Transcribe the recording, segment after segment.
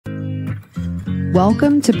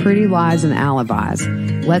Welcome to Pretty Lies and Alibis.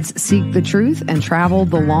 Let's seek the truth and travel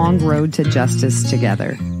the long road to justice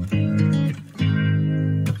together.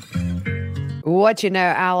 What you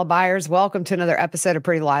know, Alibiers. Welcome to another episode of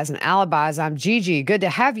Pretty Lies and Alibis. I'm Gigi. Good to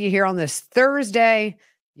have you here on this Thursday.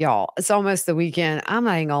 Y'all, it's almost the weekend. I'm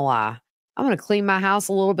not even gonna lie. I'm going to clean my house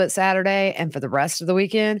a little bit Saturday, and for the rest of the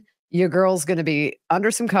weekend, your girl's going to be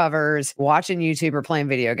under some covers, watching YouTube or playing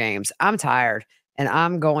video games. I'm tired, and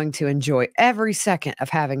I'm going to enjoy every second of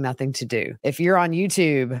having nothing to do. If you're on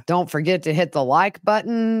YouTube, don't forget to hit the like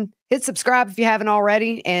button, hit subscribe if you haven't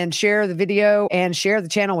already, and share the video and share the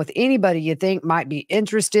channel with anybody you think might be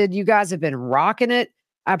interested. You guys have been rocking it.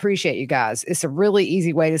 I appreciate you guys. It's a really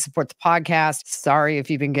easy way to support the podcast. Sorry if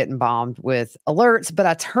you've been getting bombed with alerts, but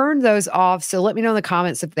I turned those off. So let me know in the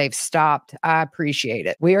comments if they've stopped. I appreciate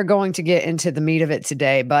it. We are going to get into the meat of it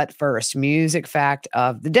today, but first, music fact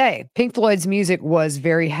of the day. Pink Floyd's music was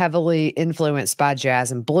very heavily influenced by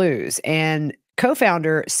jazz and blues, and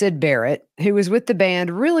co-founder Syd Barrett, who was with the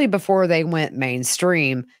band really before they went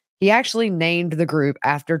mainstream, he actually named the group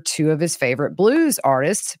after two of his favorite blues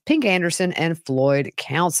artists, Pink Anderson and Floyd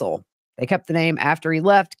Council. They kept the name after he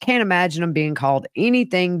left. Can't imagine him being called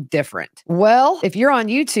anything different. Well, if you're on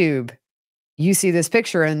YouTube, you see this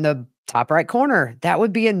picture in the top right corner. That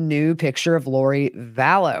would be a new picture of Lori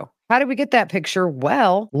Vallow. How did we get that picture?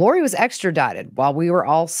 Well, Lori was extradited while we were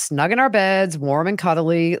all snug in our beds, warm and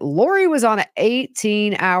cuddly. Lori was on an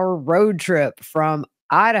 18-hour road trip from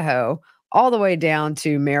Idaho all the way down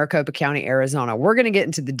to Maricopa County, Arizona. We're going to get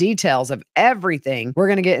into the details of everything. We're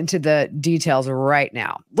going to get into the details right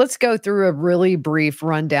now. Let's go through a really brief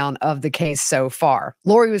rundown of the case so far.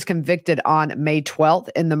 Lori was convicted on May 12th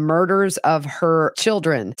in the murders of her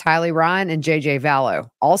children, Tylee Ryan and JJ Vallow.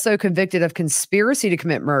 Also convicted of conspiracy to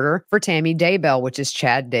commit murder for Tammy Daybell, which is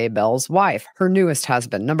Chad Daybell's wife, her newest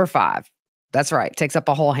husband, number 5. That's right. Takes up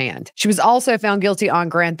a whole hand. She was also found guilty on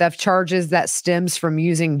grand theft charges that stems from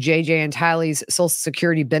using JJ and Tylee's Social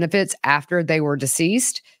Security benefits after they were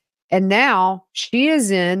deceased. And now she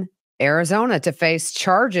is in Arizona to face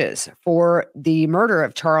charges for the murder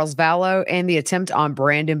of Charles Vallow and the attempt on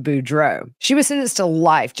Brandon Boudreaux. She was sentenced to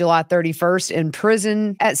life July 31st in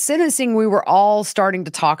prison. At sentencing, we were all starting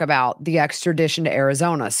to talk about the extradition to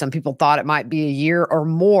Arizona. Some people thought it might be a year or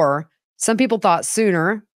more. Some people thought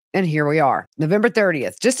sooner. And here we are, November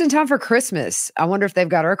 30th, just in time for Christmas. I wonder if they've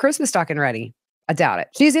got her a Christmas stocking ready. I doubt it.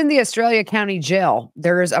 She's in the Australia County Jail.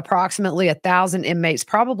 There's approximately 1,000 inmates,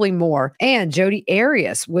 probably more. And Jodi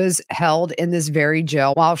Arias was held in this very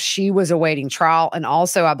jail while she was awaiting trial and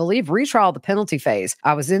also, I believe, retrial the penalty phase.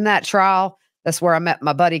 I was in that trial. That's where I met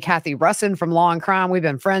my buddy, Kathy Russin from Law and Crime. We've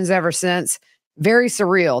been friends ever since. Very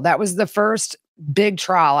surreal. That was the first big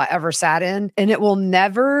trial I ever sat in. And it will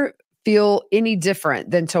never feel any different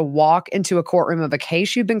than to walk into a courtroom of a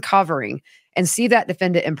case you've been covering and see that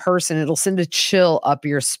defendant in person. It'll send a chill up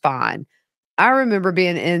your spine. I remember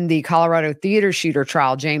being in the Colorado theater shooter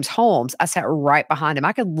trial, James Holmes. I sat right behind him.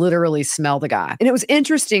 I could literally smell the guy. And it was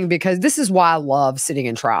interesting because this is why I love sitting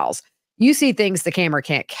in trials. You see things the camera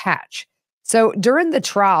can't catch. So during the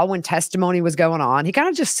trial, when testimony was going on, he kind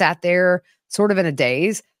of just sat there sort of in a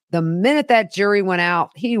daze. The minute that jury went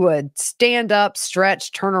out, he would stand up,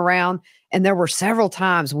 stretch, turn around. And there were several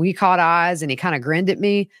times we caught eyes and he kind of grinned at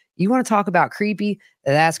me. You want to talk about creepy?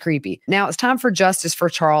 That's creepy. Now it's time for justice for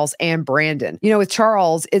Charles and Brandon. You know, with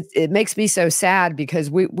Charles, it makes me so sad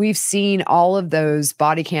because we've seen all of those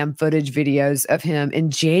body cam footage videos of him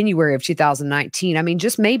in January of 2019. I mean,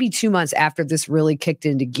 just maybe 2 months after this really kicked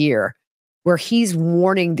into gear, where he's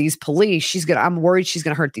warning these police, I'm worried she's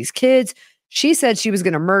going to hurt these kids. She said she was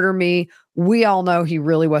going to murder me. We all know he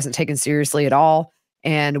really wasn't taken seriously at all.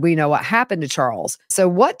 And we know what happened to Charles. So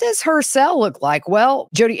what does her cell look like? Well,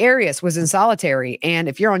 Jodi Arias was in solitary. And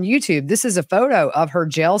if you're on YouTube, this is a photo of her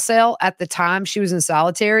jail cell at the time she was in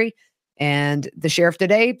solitary. And the sheriff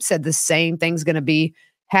today said the same thing's going to be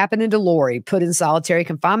happening to Lori, put in solitary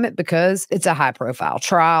confinement because it's a high profile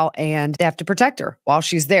trial and they have to protect her while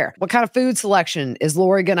she's there. What kind of food selection is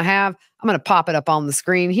Lori going to have? I'm going to pop it up on the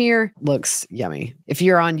screen here. Looks yummy. If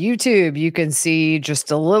you're on YouTube, you can see just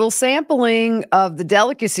a little sampling of the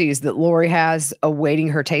delicacies that Lori has awaiting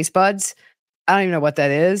her taste buds. I don't even know what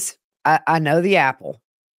that is. I know the apple,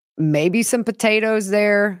 maybe some potatoes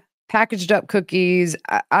there, packaged up cookies.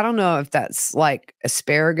 I don't know if that's like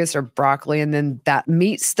asparagus or broccoli. And then that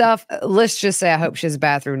meat stuff, let's just say I hope she has a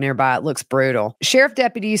bathroom nearby. It looks brutal. Sheriff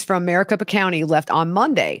deputies from Maricopa County left on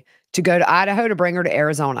Monday to go to Idaho to bring her to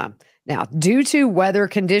Arizona. Now, due to weather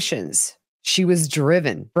conditions, She was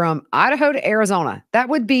driven from Idaho to Arizona. That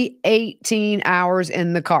would be 18 hours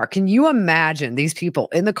in the car. Can you imagine these people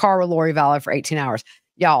in the car with Lori Vallow for 18 hours?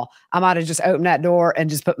 Y'all, I might have just opened that door and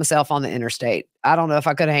just put myself on the interstate. I don't know if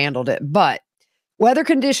I could have handled it, but weather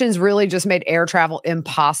conditions really just made air travel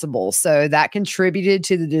impossible. So that contributed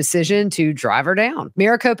to the decision to drive her down.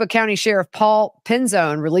 Maricopa County Sheriff Paul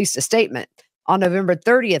Penzone released a statement. On November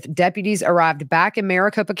 30th, deputies arrived back in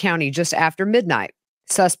Maricopa County just after midnight.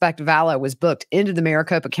 Suspect Vallow was booked into the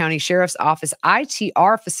Maricopa County Sheriff's Office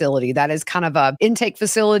ITR facility. That is kind of a intake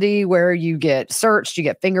facility where you get searched, you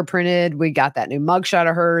get fingerprinted. We got that new mugshot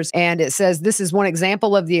of hers. And it says this is one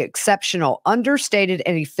example of the exceptional, understated,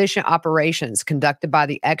 and efficient operations conducted by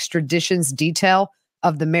the extraditions detail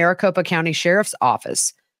of the Maricopa County Sheriff's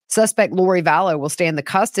Office. Suspect Lori Vallow will stay in the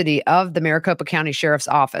custody of the Maricopa County Sheriff's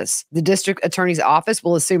Office. The district attorney's office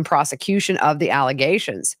will assume prosecution of the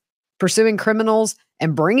allegations. Pursuing criminals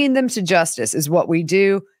and bringing them to justice is what we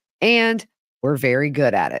do, and we're very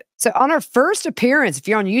good at it. So on our first appearance, if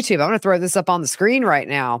you're on YouTube, I'm going to throw this up on the screen right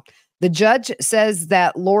now. The judge says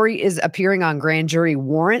that Lori is appearing on grand jury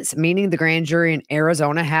warrants, meaning the grand jury in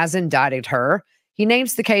Arizona has indicted her. He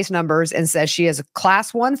names the case numbers and says she has a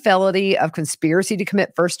Class 1 felony of conspiracy to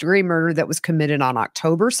commit first-degree murder that was committed on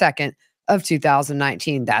October 2nd of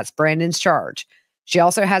 2019. That's Brandon's charge. She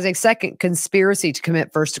also has a second conspiracy to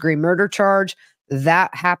commit first-degree murder charge.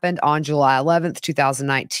 That happened on July 11th,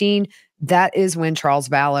 2019. That is when Charles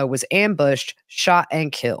Vallow was ambushed, shot,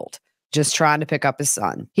 and killed, just trying to pick up his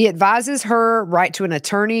son. He advises her right to an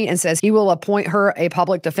attorney and says he will appoint her a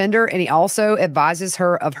public defender, and he also advises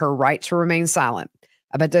her of her right to remain silent.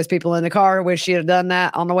 I bet those people in the car wish she had done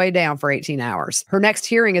that on the way down for 18 hours. Her next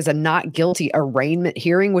hearing is a not guilty arraignment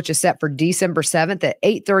hearing, which is set for December 7th at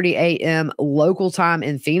 8:30 a.m. local time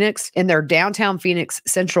in Phoenix in their downtown Phoenix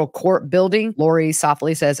Central Court building. Lori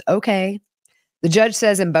softly says, okay. The judge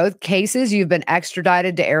says in both cases, you've been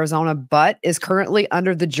extradited to Arizona, but is currently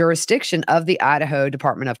under the jurisdiction of the Idaho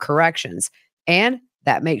Department of Corrections. And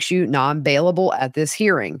that makes you non-bailable at this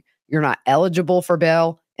hearing. You're not eligible for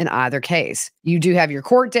bail in either case. You do have your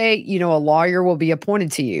court date. You know, a lawyer will be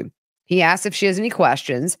appointed to you. He asked if she has any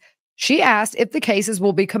questions. She asked if the cases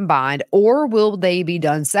will be combined or will they be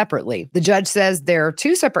done separately. The judge says there are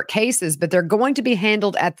two separate cases, but they're going to be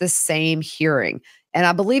handled at the same hearing. And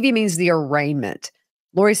I believe he means the arraignment.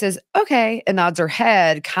 Lori says, okay, and nods her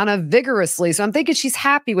head kind of vigorously. So I'm thinking she's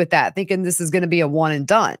happy with that, thinking this is going to be a one and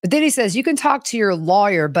done. But then he says, you can talk to your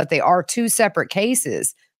lawyer, but they are two separate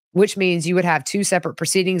cases, which means you would have two separate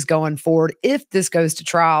proceedings going forward if this goes to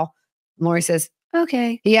trial. Lori says,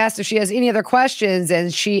 okay. He asked if she has any other questions,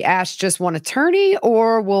 and she asked just one attorney,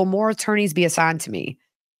 or will more attorneys be assigned to me?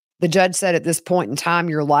 The judge said at this point in time,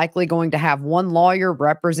 you're likely going to have one lawyer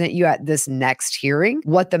represent you at this next hearing.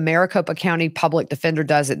 What the Maricopa County Public Defender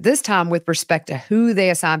does at this time with respect to who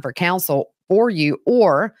they assign for counsel for you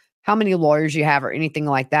or how many lawyers you have or anything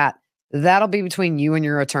like that, that'll be between you and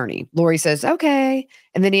your attorney. Lori says, okay.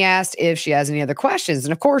 And then he asked if she has any other questions.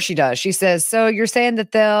 And of course she does. She says, so you're saying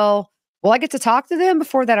that will I get to talk to them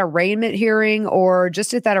before that arraignment hearing, or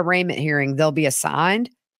just at that arraignment hearing, they'll be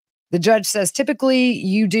assigned? The judge says, typically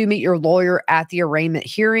you do meet your lawyer at the arraignment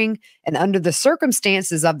hearing, and under the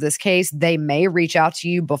circumstances of this case, they may reach out to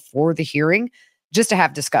you before the hearing just to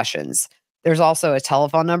have discussions. There's also a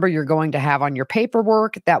telephone number you're going to have on your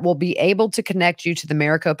paperwork that will be able to connect you to the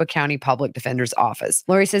Maricopa County Public Defender's office.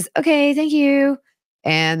 Lori says, okay, thank you.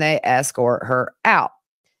 And they escort her out.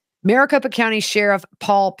 Maricopa County Sheriff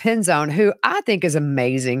Paul Penzone, who I think is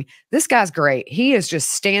amazing. This guy's great. He is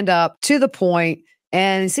just stand up to the point,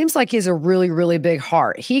 and it seems like he has a really, really big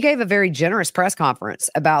heart. He gave a very generous press conference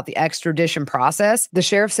about the extradition process. The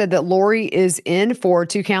sheriff said that Lori is in for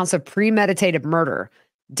 2 counts of premeditated murder.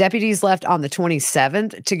 Deputies left on the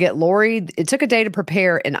 27th to get Lori. It took a day to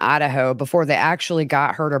prepare in Idaho before they actually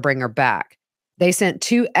got her to bring her back. They sent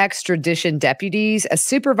 2 extradition deputies, a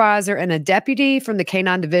supervisor and a deputy from the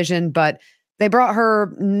K-9 division, but they brought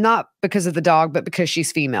her not because of the dog, but because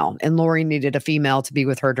she's female, and Lori needed a female to be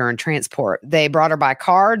with her during transport. They brought her by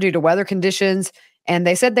car due to weather conditions, and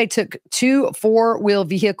they said they took 2 4-wheel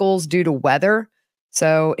vehicles due to weather.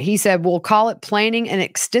 So he said, we'll call it planning an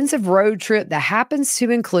extensive road trip that happens to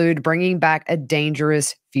include bringing back a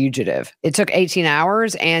dangerous fugitive. It took 18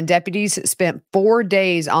 hours, and deputies spent 4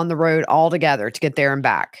 days on the road altogether to get there and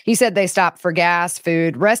back. He said they stopped for gas,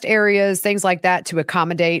 food, rest areas, things like that to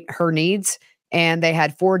accommodate her needs. And they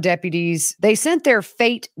had 4 deputies. They sent their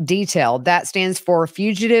FATE detail. That stands for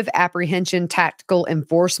Fugitive Apprehension Tactical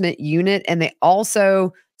Enforcement Unit. And they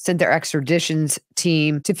also sent their extraditions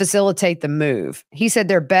team to facilitate the move. He said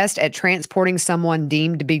they're best at transporting someone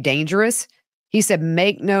deemed to be dangerous. He said,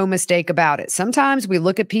 make no mistake about it. Sometimes we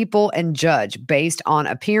look at people and judge based on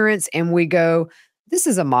appearance and we go, this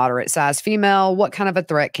is a moderate sized female. What kind of a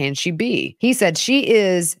threat can she be? He said she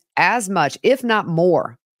is as much, if not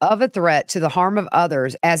more, of a threat to the harm of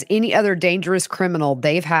others as any other dangerous criminal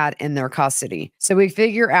they've had in their custody. So we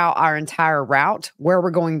figure out our entire route, where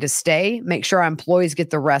we're going to stay, make sure our employees get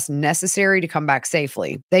the rest necessary to come back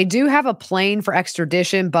safely. They do have a plane for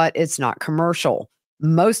extradition, but it's not commercial.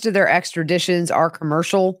 Most of their extraditions are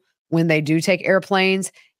commercial when they do take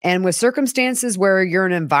airplanes. And with circumstances where you're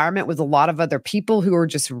in an environment with a lot of other people who are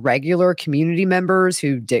just regular community members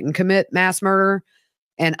who didn't commit mass murder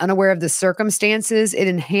and unaware of the circumstances, it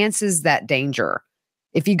enhances that danger.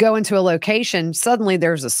 If you go into a location, suddenly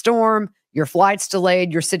there's a storm, your flight's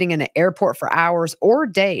delayed, you're sitting in an airport for hours or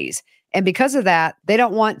days. And because of that, they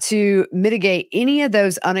don't want to mitigate any of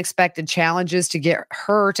those unexpected challenges to get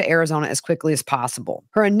her to Arizona as quickly as possible.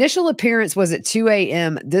 Her initial appearance was at 2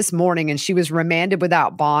 a.m. this morning, and she was remanded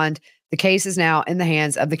without bond. The case is now in the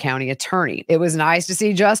hands of the county attorney. It was nice to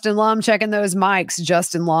see Justin Lum checking those mics.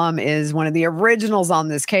 Justin Lum is one of the originals on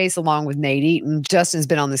this case, along with Nate Eaton. Justin's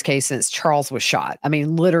been on this case since Charles was shot. I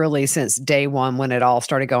mean, literally since day one when it all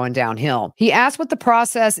started going downhill. He asked what the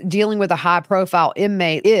process dealing with a high-profile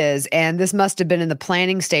inmate is, and this must have been in the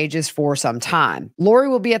planning stages for some time. Lori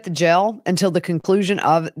will be at the jail until the conclusion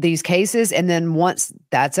of these cases, and then once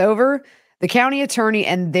that's over, the county attorney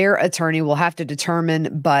and their attorney will have to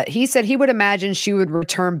determine, but he said he would imagine she would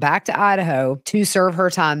return back to Idaho to serve her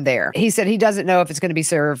time there. He said he doesn't know if it's going to be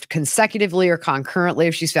served consecutively or concurrently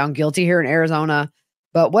if she's found guilty here in Arizona.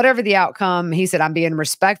 But whatever the outcome, he said, I'm being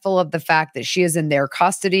respectful of the fact that she is in their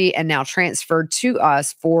custody and now transferred to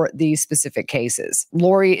us for these specific cases.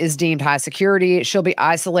 Lori is deemed high security. She'll be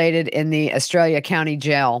isolated in the Estrella County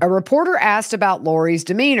Jail. A reporter asked about Lori's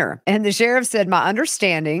demeanor, and the sheriff said, my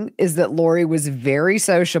understanding is that Lori was very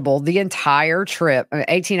sociable the entire trip.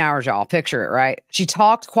 18 hours, y'all. Picture it, right? She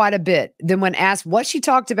talked quite a bit. Then when asked what she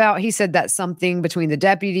talked about, he said that's something between the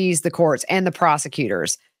deputies, the courts, and the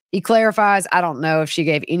prosecutors. He clarifies, I don't know if she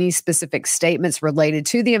gave any specific statements related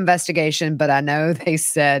to the investigation, but I know they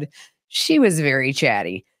said she was very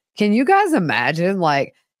chatty. Can you guys imagine?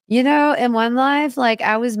 Like, you know, in one life, like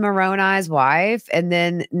I was Moroni's wife, and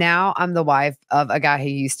then now I'm the wife of a guy who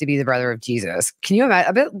used to be the brother of Jesus. Can you imagine?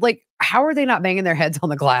 A bit like, how are they not banging their heads on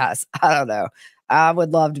the glass? I don't know. I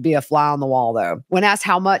would love to be a fly on the wall, though. When asked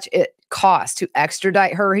how much it cost to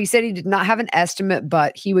extradite her, he said he did not have an estimate,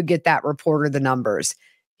 but he would get that reporter the numbers.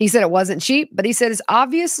 He said it wasn't cheap, but he said it's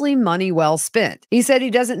obviously money well spent. He said he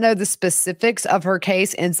doesn't know the specifics of her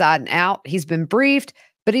case inside and out. He's been briefed,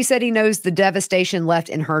 but he said he knows the devastation left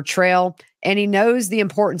in her trail, and he knows the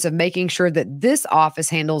importance of making sure that this office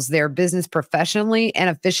handles their business professionally and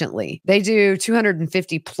efficiently. They do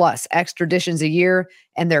 250 plus extraditions a year,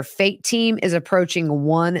 and their FATE team is approaching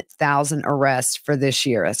 1,000 arrests for this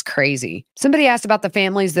year. That's crazy. Somebody asked about the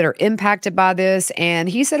families that are impacted by this, and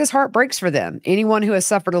he said his heart breaks for them. Anyone who has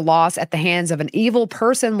suffered a loss at the hands of an evil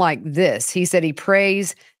person like this, he said he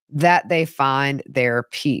prays that they find their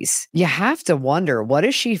peace. You have to wonder, what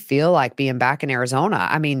does she feel like being back in Arizona?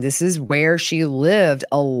 I mean, this is where she lived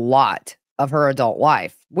a lot of her adult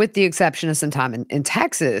life, with the exception of some time in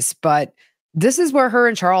Texas. But this is where her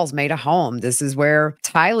and Charles made a home. This is where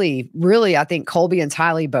Tylee, really, I think Colby and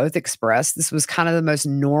Tylee both expressed this was kind of the most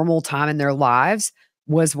normal time in their lives,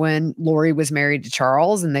 was when Lori was married to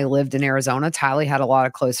Charles and they lived in Arizona. Tylee had a lot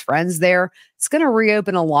of close friends there. It's going to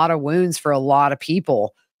reopen a lot of wounds for a lot of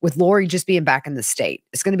people with Lori just being back in the state.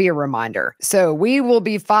 It's going to be a reminder. So we will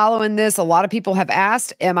be following this. A lot of people have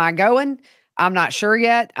asked, am I going? I'm not sure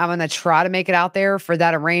yet. I'm going to try to make it out there for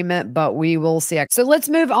that arraignment, but we will see. So let's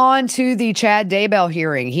move on to the Chad Daybell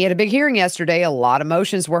hearing. He had a big hearing yesterday. A lot of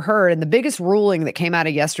motions were heard. And the biggest ruling that came out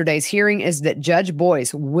of yesterday's hearing is that Judge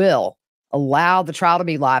Boyce will allow the trial to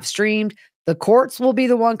be live streamed. The courts will be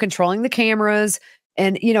the one controlling the cameras.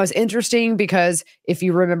 And, you know, it's interesting because if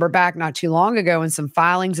you remember back not too long ago in some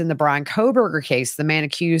filings in the Brian Kohberger case, the man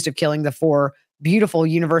accused of killing the four beautiful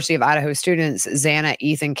University of Idaho students, Xana,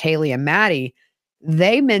 Ethan, Kaylee, and Maddie,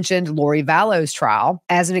 they mentioned Lori Vallow's trial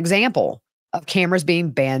as an example of cameras being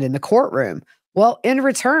banned in the courtroom. Well, in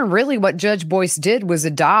return, really what Judge Boyce did was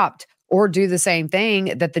adopt or do the same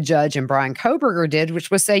thing that the judge and Brian Kohberger did, which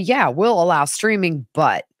was say, yeah, we'll allow streaming,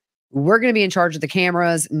 but we're going to be in charge of the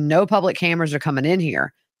cameras. No public cameras are coming in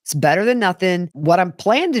here. It's better than nothing. What I'm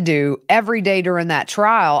planning to do every day during that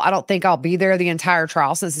trial, I don't think I'll be there the entire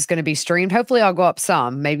trial since it's going to be streamed. Hopefully I'll go up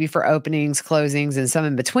some, maybe for openings, closings, and some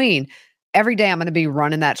in between. Every day I'm going to be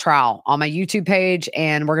running that trial on my YouTube page,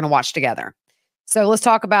 and we're going to watch together. So let's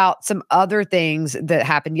talk about some other things that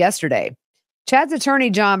happened yesterday. Chad's attorney,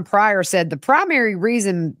 John Pryor, said the primary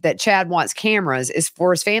reason that Chad wants cameras is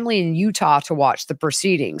for his family in Utah to watch the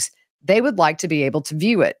proceedings. They would like to be able to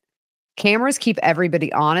view it. Cameras keep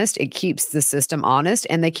everybody honest. It keeps the system honest,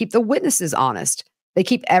 and they keep the witnesses honest. They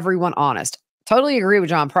keep everyone honest. Totally agree with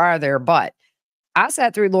John Pryor there, but I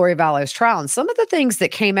sat through Lori Vallow's trial, and some of the things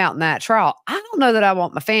that came out in that trial, I don't know that I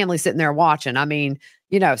want my family sitting there watching. I mean,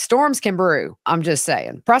 storms can brew. I'm just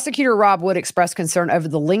saying. Prosecutor Rob Wood expressed concern over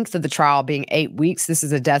the length of the trial being 8 weeks. This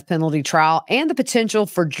is a death penalty trial, and the potential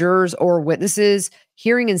for jurors or witnesses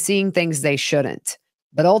hearing and seeing things they shouldn't.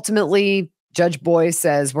 But ultimately, Judge Boyce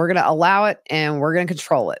says we're going to allow it and we're going to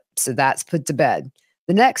control it. So that's put to bed.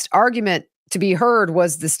 The next argument to be heard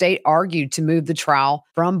was the state argued to move the trial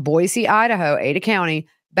from Boise, Idaho, Ada County,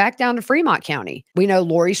 back down to Fremont County. We know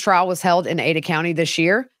Lori's trial was held in Ada County this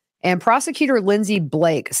year, and prosecutor Lindsay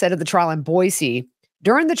Blake said of the trial in Boise,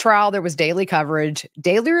 during the trial, there was daily coverage,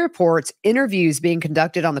 daily reports, interviews being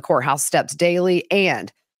conducted on the courthouse steps daily,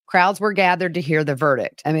 and crowds were gathered to hear the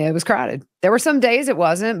verdict. I mean, it was crowded. There were some days it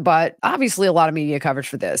wasn't, but obviously a lot of media coverage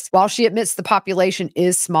for this. While she admits the population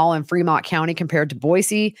is small in Fremont County compared to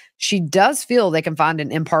Boise, she does feel they can find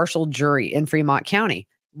an impartial jury in Fremont County.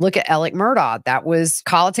 Look at Alec Murdaugh. That was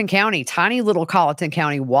Colleton County, tiny little Colleton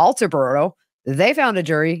County, Walterboro. They found a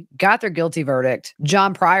jury, got their guilty verdict.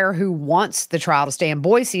 John Pryor, who wants the trial to stay in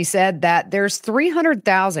Boise, said that there's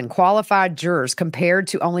 300,000 qualified jurors compared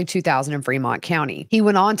to only 2,000 in Fremont County. He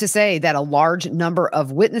went on to say that a large number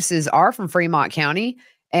of witnesses are from Fremont County,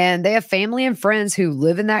 and they have family and friends who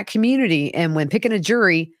live in that community. And when picking a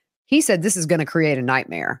jury, he said this is going to create a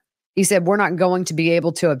nightmare. He said, we're not going to be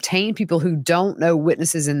able to obtain people who don't know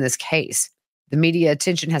witnesses in this case. The media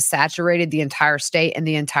attention has saturated the entire state and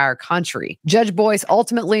the entire country. Judge Boyce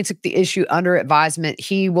ultimately took the issue under advisement.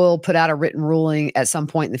 He will put out a written ruling at some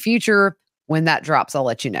point in the future. When that drops, I'll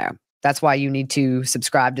let you know. That's why you need to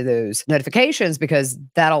subscribe to those notifications, because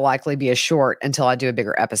that'll likely be a short until I do a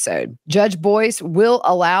bigger episode. Judge Boyce will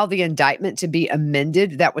allow the indictment to be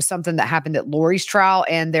amended. That was something that happened at Lori's trial,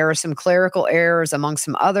 and there are some clerical errors among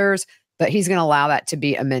some others, but he's going to allow that to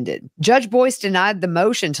be amended. Judge Boyce denied the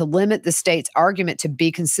motion to limit the state's argument to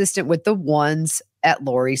be consistent with the ones at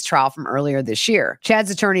Lori's trial from earlier this year.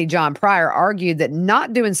 Chad's attorney, John Pryor, argued that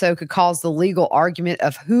not doing so could cause the legal argument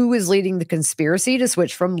of who is leading the conspiracy to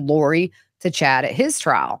switch from Lori to Chad at his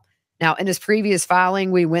trial. Now, in his previous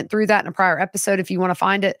filing, we went through that in a prior episode if you want to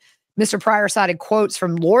find it. Mr. Pryor cited quotes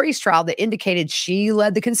from Lori's trial that indicated she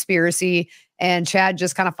led the conspiracy and Chad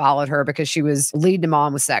just kind of followed her because she was leading him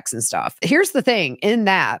on with sex and stuff. Here's the thing in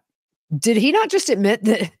that, did he not just admit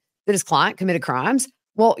that his client committed crimes?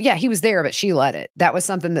 Well, yeah, he was there, but she led it. That was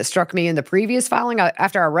something that struck me in the previous filing.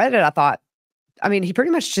 After I read it, I thought, I mean, he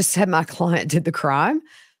pretty much just said my client did the crime,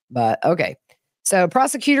 but okay. So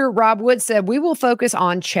prosecutor Rob Wood said, we will focus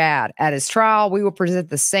on Chad at his trial. We will present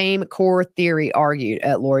the same core theory argued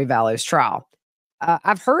at Lori Vallow's trial.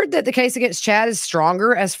 I've heard that the case against Chad is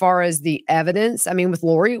stronger as far as the evidence. I mean, with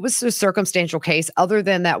Lori, it was a circumstantial case other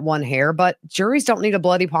than that one hair, but juries don't need a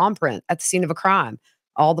bloody palm print at the scene of a crime.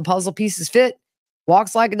 All the puzzle pieces fit.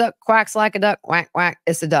 Walks like a duck, quacks like a duck, quack, quack,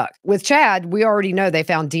 it's a duck. With Chad, we already know they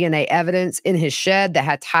found DNA evidence in his shed that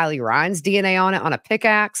had Tylee Ryan's DNA on it on a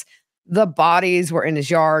pickaxe. The bodies were in his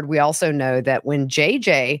yard. We also know that when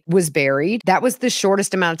JJ was buried, that was the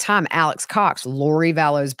shortest amount of time. Alex Cox, Lori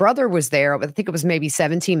Vallow's brother, was there. I think it was maybe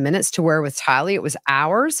 17 minutes, to where with Tylee, it was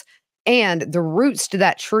hours. And the roots to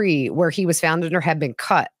that tree where he was found under had been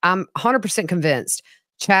cut. I'm 100% convinced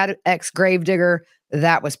Chad, ex-gravedigger,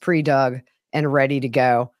 that was pre-dug and ready to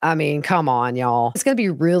go. I mean, come on, y'all. It's going to be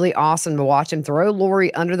really awesome to watch him throw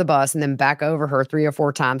Lori under the bus and then back over her 3 or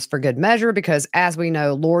 4 times for good measure, because as we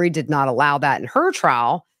know, Lori did not allow that in her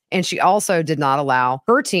trial. And she also did not allow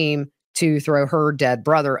her team to throw her dead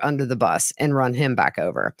brother under the bus and run him back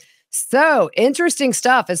over. So interesting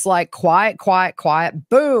stuff. It's like quiet, quiet, quiet,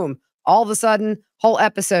 boom. All of a sudden, whole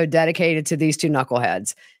episode dedicated to these two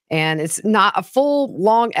knuckleheads. And it's not a full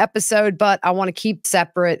long episode, but I want to keep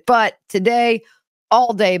separate. But today,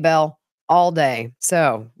 all Daybell, all day.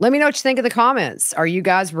 So let me know what you think in the comments. Are you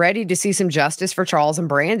guys ready to see some justice for Charles and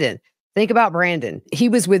Brandon? Think about Brandon. He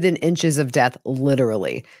was within inches of death,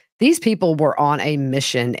 literally. These people were on a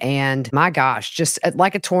mission, and my gosh, just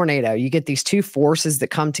like a tornado, you get these two forces that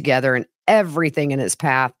come together and everything in its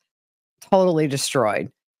path totally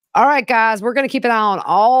destroyed. All right, guys, we're going to keep an eye on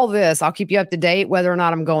all this. I'll keep you up to date whether or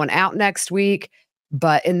not I'm going out next week.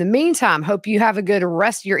 But in the meantime, hope you have a good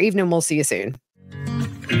rest of your evening. We'll see you soon.